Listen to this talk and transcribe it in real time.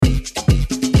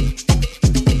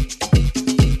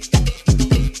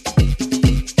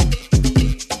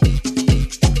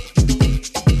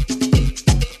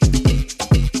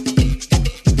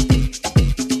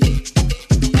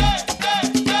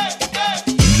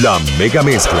La mega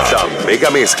mezcla. La mega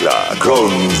mezcla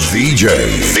con DJ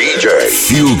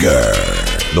Fugger.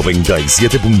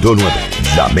 97.9.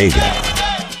 La mega.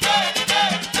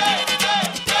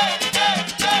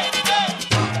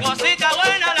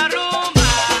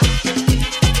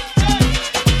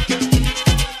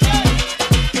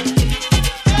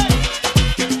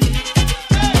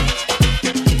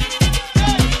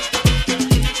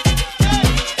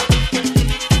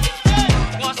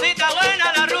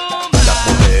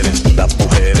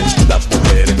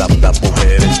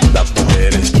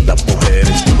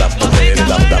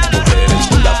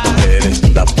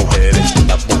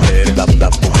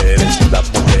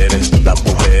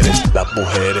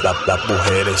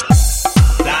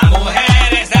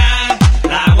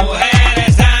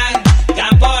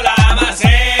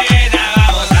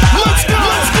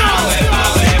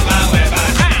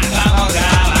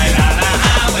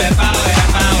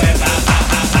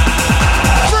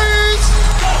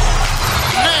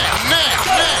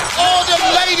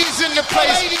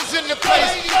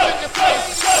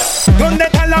 ¿Dónde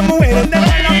están las mujeres?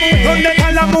 ¿Dónde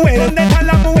están las mujeres? ¿Dónde están las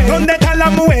mujeres? ¿Dónde están las mujeres? ¿Dónde están las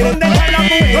mujeres?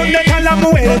 ¿Dónde están las mujeres? ¿Dónde están las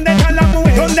mujeres? ¿Dónde están las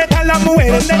mujeres? ¿Dónde están las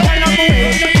mujeres? ¿Dónde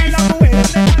están las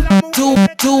mujeres? Do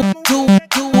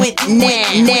it now.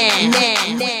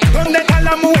 ¿Dónde están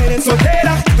las mujeres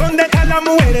solteras? ¿Dónde están las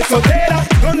mujeres solteras?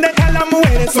 ¿Dónde están las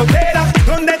mujeres solteras?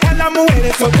 ¿Dónde están las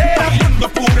mujeres solteras? Bailando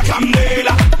pura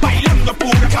candela, bailando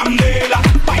pura candela,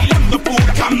 bailando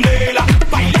pura candela,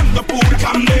 bailando pura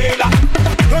candela.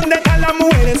 ¿Dónde están las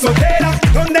mujeres solteras?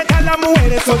 ¿Dónde están las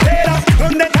mujeres solteras?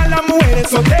 ¿Dónde están las mujeres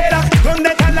solteras? ¿Dónde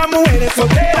están las mujeres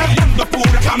solteras? Bailando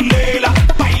pura candela,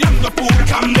 bailando pura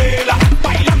candela,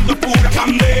 bailando pura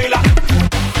candela.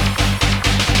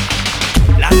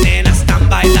 Las nenas están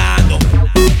bailando,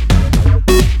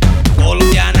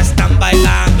 colombianas están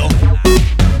bailando,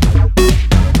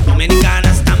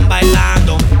 dominicanas están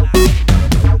bailando,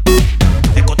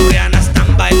 ecuatorianas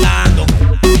están bailando.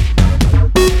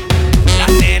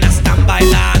 Las nenas están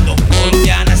bailando,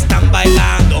 colombianas están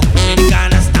bailando,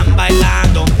 dominicanas están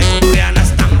bailando, ecuatorianas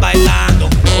están bailando.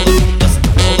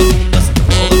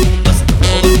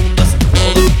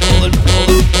 Todo el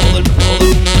mundo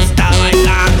está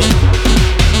bailando.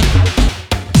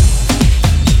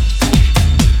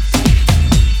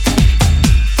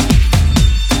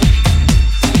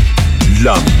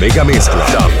 La mega mezcla.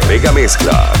 La mega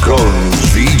mezcla con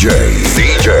DJ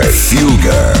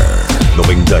Fugger.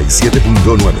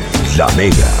 97.9. La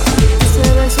mega.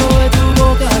 Ese beso de tu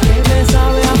boca que me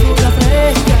sabe a fruta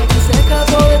fresca, que se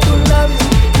escapó de tus labios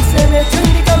y se me echó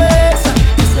en mi cabeza.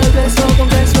 Ese beso con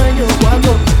que sueño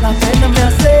cuando las penas me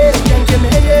acercan, que me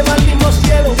lleva al mismo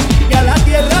cielo y a la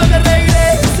tierra me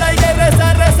regresa. Y que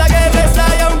reza, reza, que reza,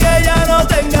 y aunque ya no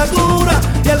tenga cura,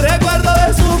 y el recuerdo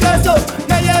de su beso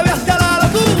me lleve hasta la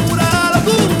locura,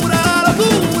 locura, locura,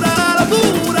 locura,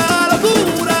 locura, locura,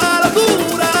 locura,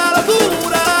 locura,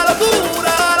 locura,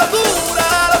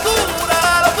 locura,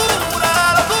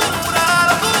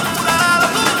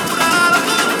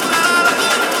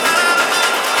 locura.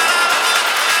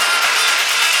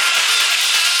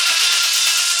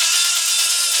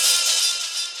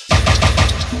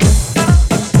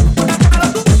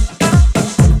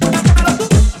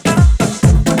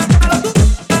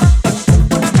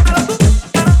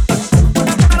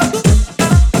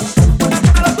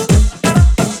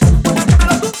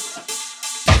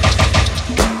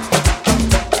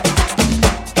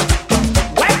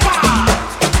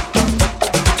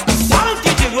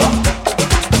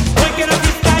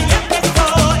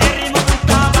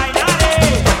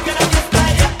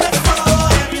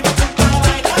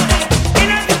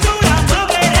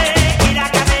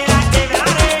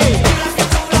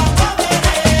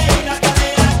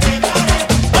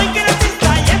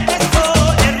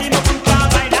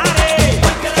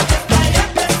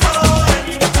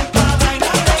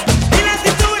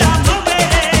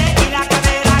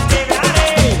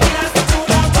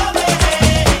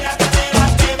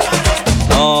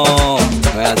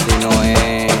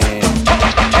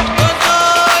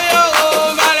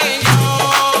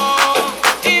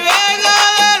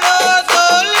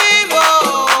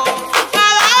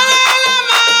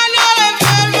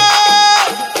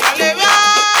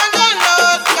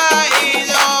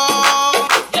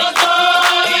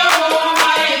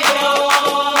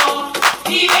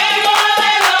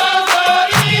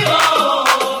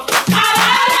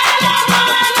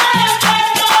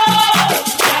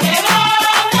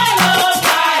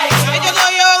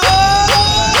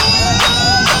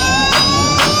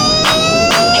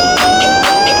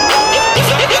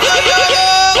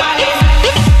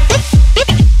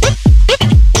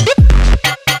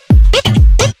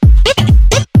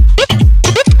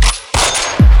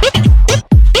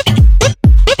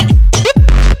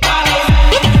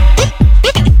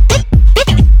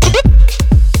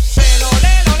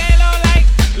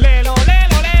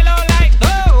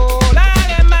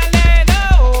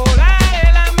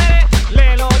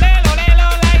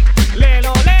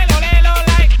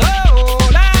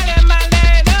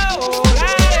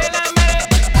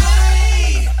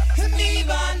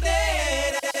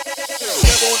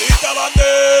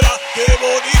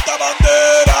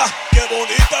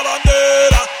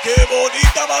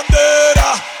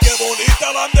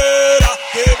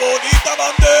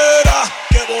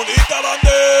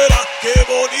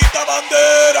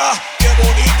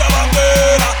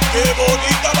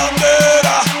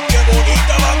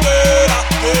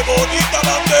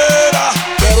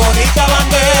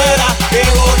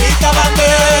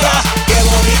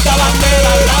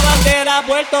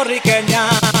 puertorriqueña.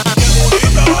 Qué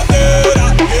bonita bandera,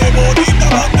 qué bonita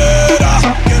bandera,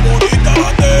 qué bonita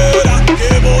bandera, qué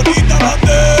bonita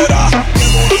bandera, qué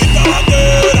bonita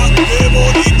bandera, qué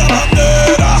bonita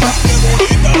bandera, qué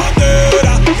bonita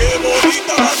bandera, qué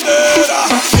bonita bandera,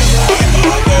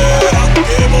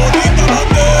 qué bonita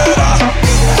bandera,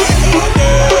 qué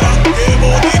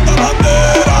bonita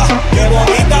bandera, qué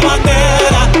bonita bandera, qué bonita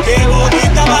bandera, qué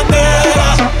bonita bandera,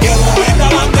 qué bonita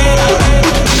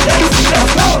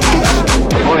bandera.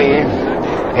 Oye,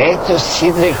 esto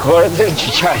sí recuerda el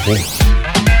chichaje.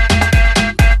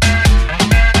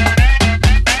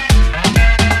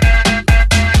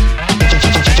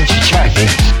 Chichaje.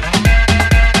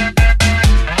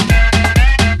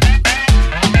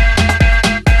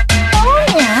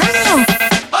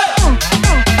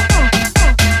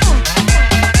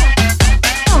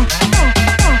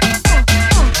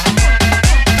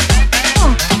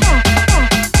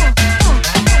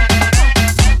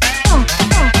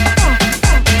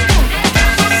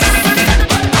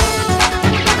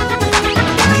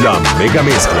 La mega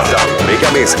mezcla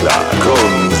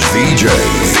con DJ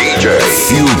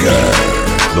Fugger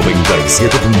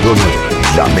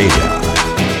 97.9, La Mega.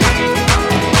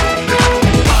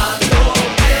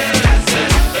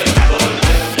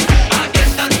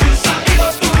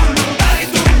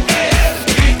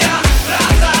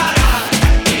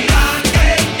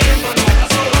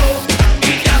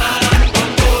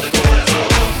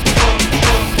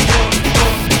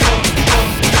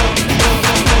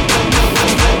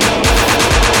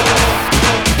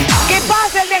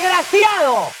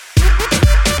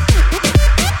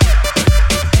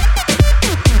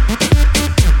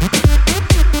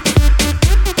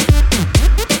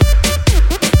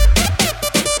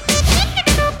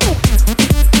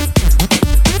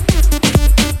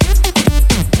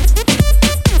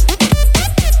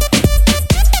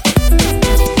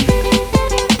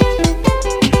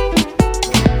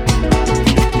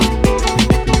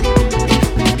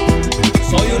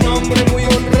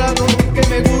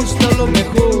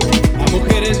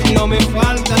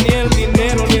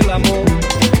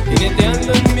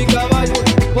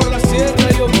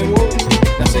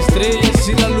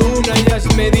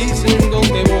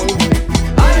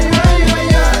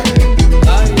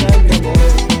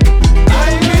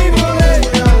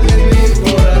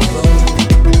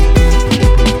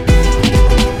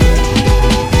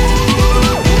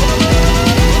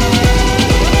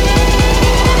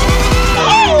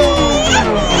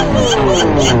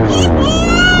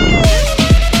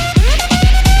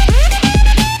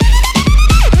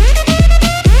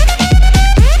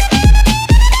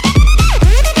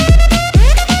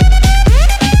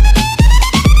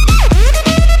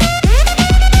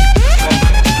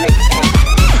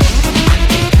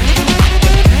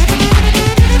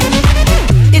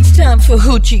 For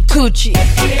hoochie coochie.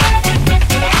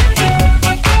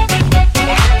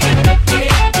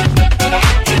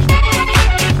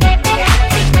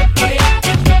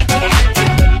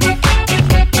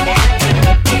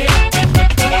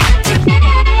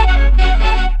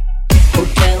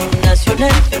 Hotel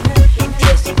Nacional,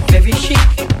 dressed very chic.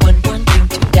 One drink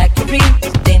to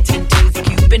daiquiris, dancing to the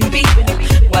Cuban beat.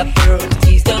 White pearls,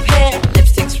 teased up hair,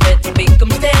 lipsticks red to make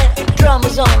 'em stare.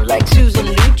 Drama's on like Susan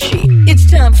Lucci. It's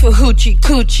time for hoochie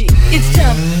coochie. It's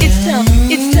time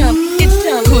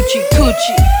hoochie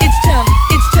coochie.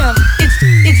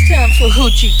 It's time for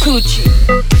hoochie coochie.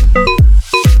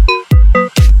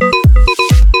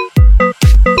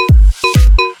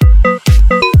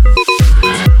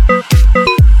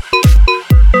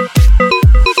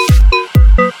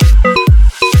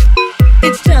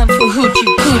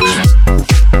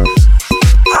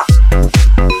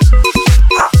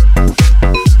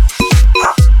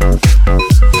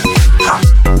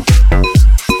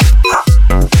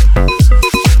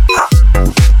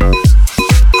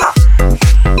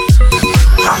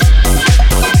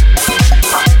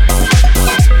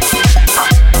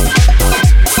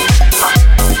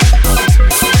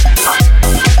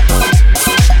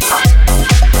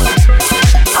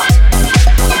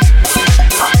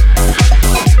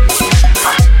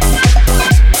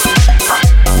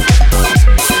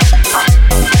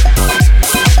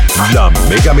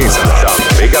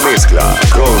 Mega Mezcla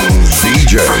con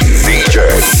DJ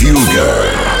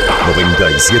Fugger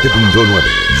 97.9,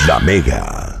 La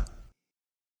Mega.